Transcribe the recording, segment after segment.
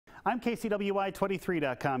I'm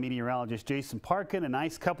KCWI23.com meteorologist Jason Parkin. A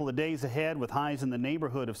nice couple of days ahead with highs in the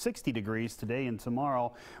neighborhood of 60 degrees today and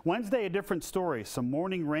tomorrow. Wednesday, a different story. Some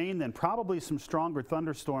morning rain, then probably some stronger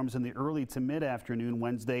thunderstorms in the early to mid-afternoon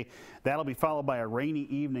Wednesday. That'll be followed by a rainy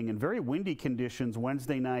evening and very windy conditions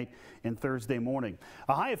Wednesday night and Thursday morning.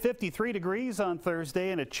 A high of 53 degrees on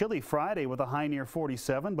Thursday and a chilly Friday with a high near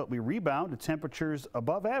 47, but we rebound to temperatures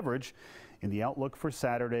above average in the outlook for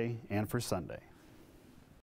Saturday and for Sunday.